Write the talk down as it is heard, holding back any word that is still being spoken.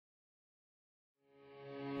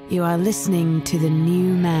You are listening to the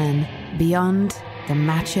new man beyond the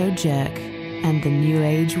macho jerk and the new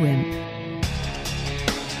age wimp.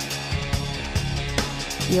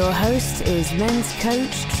 Your host is men's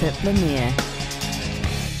coach Tripp Lanier.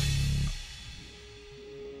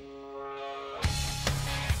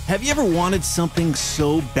 Have you ever wanted something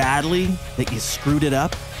so badly that you screwed it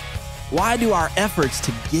up? Why do our efforts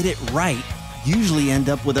to get it right usually end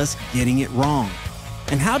up with us getting it wrong?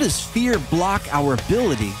 And how does fear block our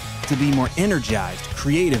ability to be more energized,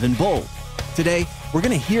 creative, and bold? Today, we're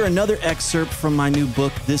going to hear another excerpt from my new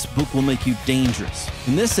book, This Book Will Make You Dangerous.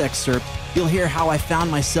 In this excerpt, you'll hear how I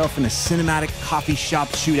found myself in a cinematic coffee shop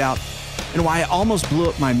shootout and why I almost blew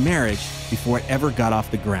up my marriage before it ever got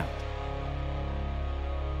off the ground.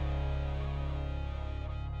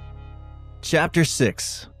 Chapter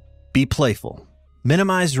 6. Be playful,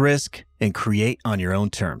 minimize risk, and create on your own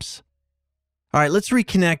terms. All right, let's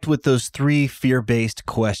reconnect with those 3 fear-based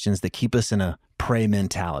questions that keep us in a prey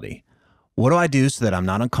mentality. What do I do so that I'm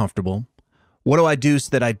not uncomfortable? What do I do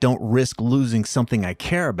so that I don't risk losing something I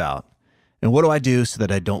care about? And what do I do so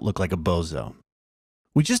that I don't look like a bozo?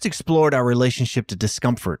 We just explored our relationship to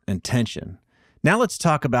discomfort and tension. Now let's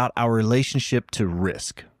talk about our relationship to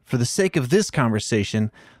risk. For the sake of this conversation,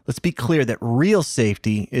 let's be clear that real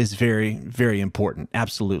safety is very, very important.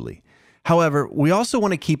 Absolutely. However, we also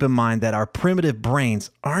want to keep in mind that our primitive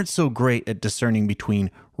brains aren't so great at discerning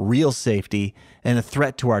between real safety and a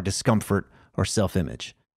threat to our discomfort or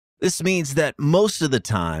self-image. This means that most of the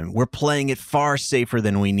time, we're playing it far safer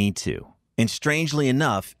than we need to. And strangely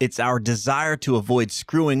enough, it's our desire to avoid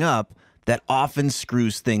screwing up that often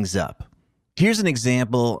screws things up. Here's an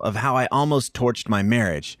example of how I almost torched my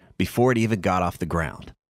marriage before it even got off the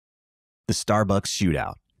ground. The Starbucks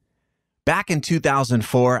shootout. Back in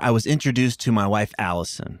 2004, I was introduced to my wife,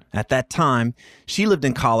 Allison. At that time, she lived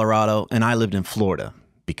in Colorado and I lived in Florida.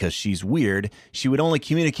 Because she's weird, she would only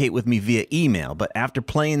communicate with me via email, but after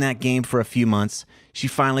playing that game for a few months, she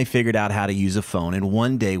finally figured out how to use a phone, and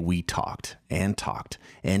one day we talked and talked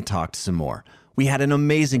and talked some more. We had an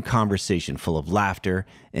amazing conversation full of laughter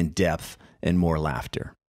and depth and more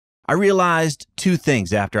laughter. I realized 2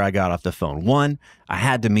 things after I got off the phone. 1, I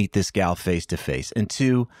had to meet this gal face to face. And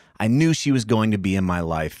 2, I knew she was going to be in my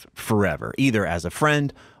life forever, either as a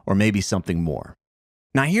friend or maybe something more.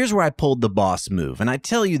 Now here's where I pulled the boss move. And I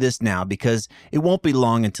tell you this now because it won't be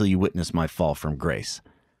long until you witness my fall from grace.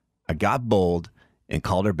 I got bold and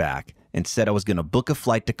called her back and said I was going to book a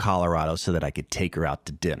flight to Colorado so that I could take her out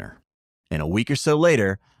to dinner. And a week or so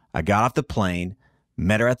later, I got off the plane,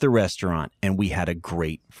 met her at the restaurant, and we had a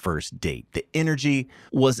great first date. The energy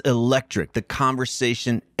was electric, the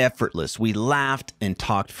conversation effortless. We laughed and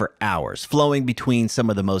talked for hours, flowing between some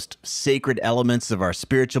of the most sacred elements of our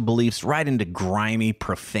spiritual beliefs right into grimy,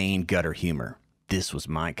 profane gutter humor. This was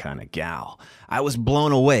my kind of gal. I was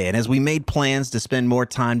blown away, and as we made plans to spend more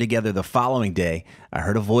time together the following day, I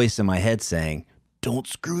heard a voice in my head saying, "Don't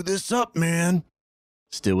screw this up, man."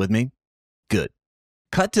 Still with me? Good.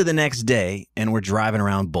 Cut to the next day, and we're driving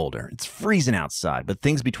around Boulder. It's freezing outside, but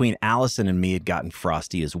things between Allison and me had gotten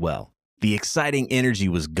frosty as well. The exciting energy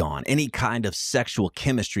was gone. Any kind of sexual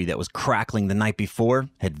chemistry that was crackling the night before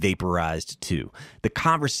had vaporized too. The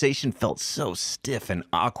conversation felt so stiff and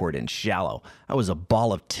awkward and shallow. I was a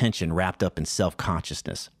ball of tension wrapped up in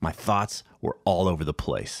self-consciousness. My thoughts were all over the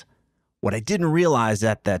place. What I didn't realize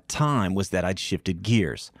at that time was that I'd shifted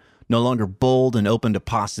gears. No longer bold and open to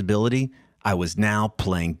possibility, I was now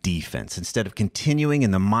playing defense. Instead of continuing in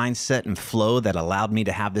the mindset and flow that allowed me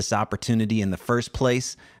to have this opportunity in the first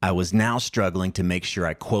place, I was now struggling to make sure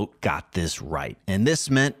I, quote, got this right. And this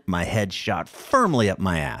meant my head shot firmly up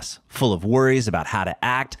my ass, full of worries about how to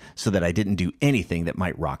act so that I didn't do anything that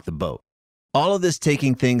might rock the boat. All of this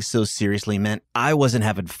taking things so seriously meant I wasn't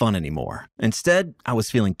having fun anymore. Instead, I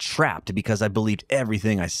was feeling trapped because I believed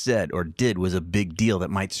everything I said or did was a big deal that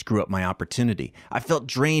might screw up my opportunity. I felt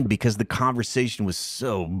drained because the conversation was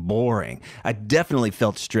so boring. I definitely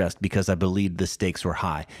felt stressed because I believed the stakes were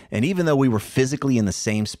high. And even though we were physically in the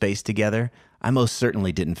same space together, I most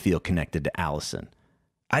certainly didn't feel connected to Allison.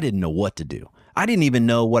 I didn't know what to do. I didn't even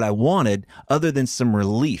know what I wanted other than some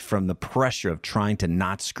relief from the pressure of trying to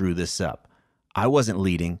not screw this up. I wasn't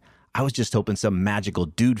leading. I was just hoping some magical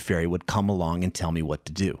dude fairy would come along and tell me what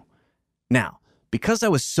to do. Now, because I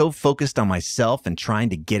was so focused on myself and trying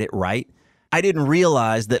to get it right, I didn't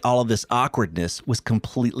realize that all of this awkwardness was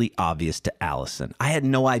completely obvious to Allison. I had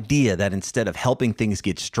no idea that instead of helping things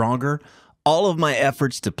get stronger, all of my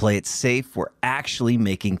efforts to play it safe were actually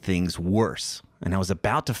making things worse. And I was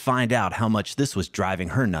about to find out how much this was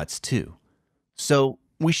driving her nuts too. So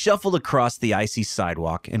We shuffled across the icy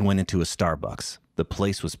sidewalk and went into a Starbucks. The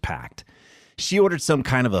place was packed. She ordered some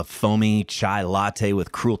kind of a foamy chai latte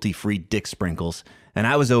with cruelty-free dick sprinkles, and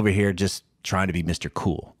I was over here just trying to be Mr.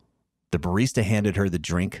 Cool. The barista handed her the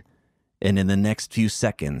drink, and in the next few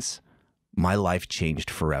seconds, my life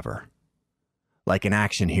changed forever. Like an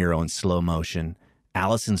action hero in slow motion,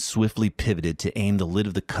 Allison swiftly pivoted to aim the lid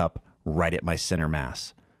of the cup right at my center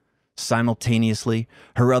mass. Simultaneously,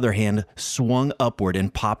 her other hand swung upward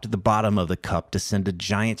and popped the bottom of the cup to send a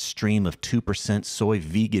giant stream of 2% soy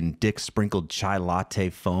vegan dick-sprinkled chai latte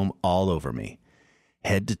foam all over me.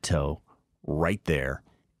 Head to toe, right there,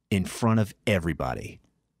 in front of everybody.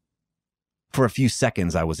 For a few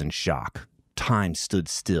seconds, I was in shock. Time stood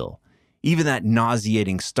still. Even that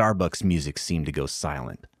nauseating Starbucks music seemed to go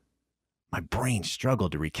silent. My brain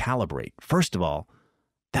struggled to recalibrate. First of all,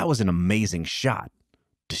 that was an amazing shot.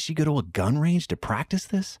 Does she go to a gun range to practice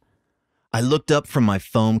this? I looked up from my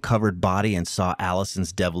foam-covered body and saw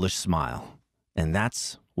Allison's devilish smile. And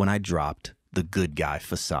that's when I dropped the good guy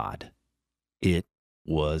facade. It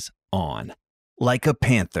was on. Like a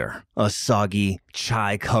panther, a soggy,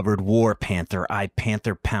 chai-covered war panther, I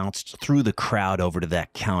panther-pounced through the crowd over to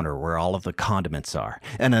that counter where all of the condiments are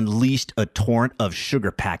and unleashed a torrent of sugar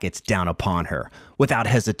packets down upon her. Without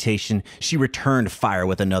hesitation, she returned fire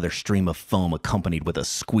with another stream of foam accompanied with a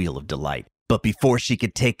squeal of delight. But before she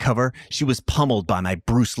could take cover, she was pummeled by my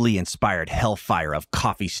Bruce Lee-inspired hellfire of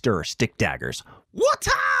coffee stirrer stick daggers.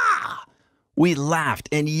 Wata! We laughed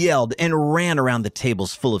and yelled and ran around the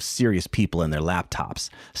tables full of serious people and their laptops.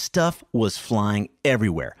 Stuff was flying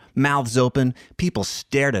everywhere. Mouths open, people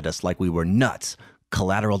stared at us like we were nuts.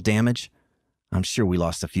 Collateral damage? I'm sure we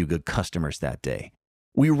lost a few good customers that day.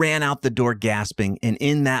 We ran out the door gasping, and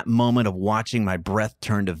in that moment of watching my breath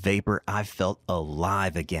turn to vapor, I felt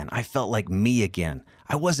alive again. I felt like me again.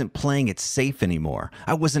 I wasn't playing it safe anymore.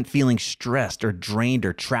 I wasn't feeling stressed or drained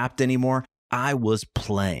or trapped anymore. I was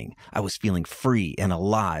playing. I was feeling free and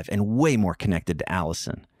alive and way more connected to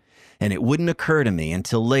Allison. And it wouldn't occur to me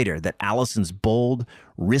until later that Allison's bold,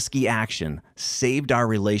 risky action saved our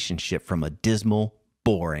relationship from a dismal,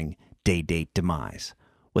 boring day-date demise.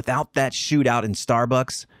 Without that shootout in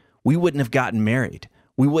Starbucks, we wouldn't have gotten married.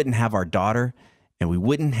 We wouldn't have our daughter, and we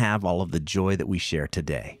wouldn't have all of the joy that we share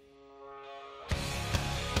today.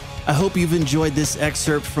 I hope you've enjoyed this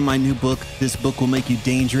excerpt from my new book, This Book Will Make You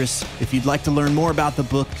Dangerous. If you'd like to learn more about the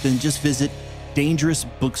book, then just visit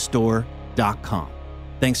dangerousbookstore.com.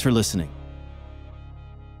 Thanks for listening.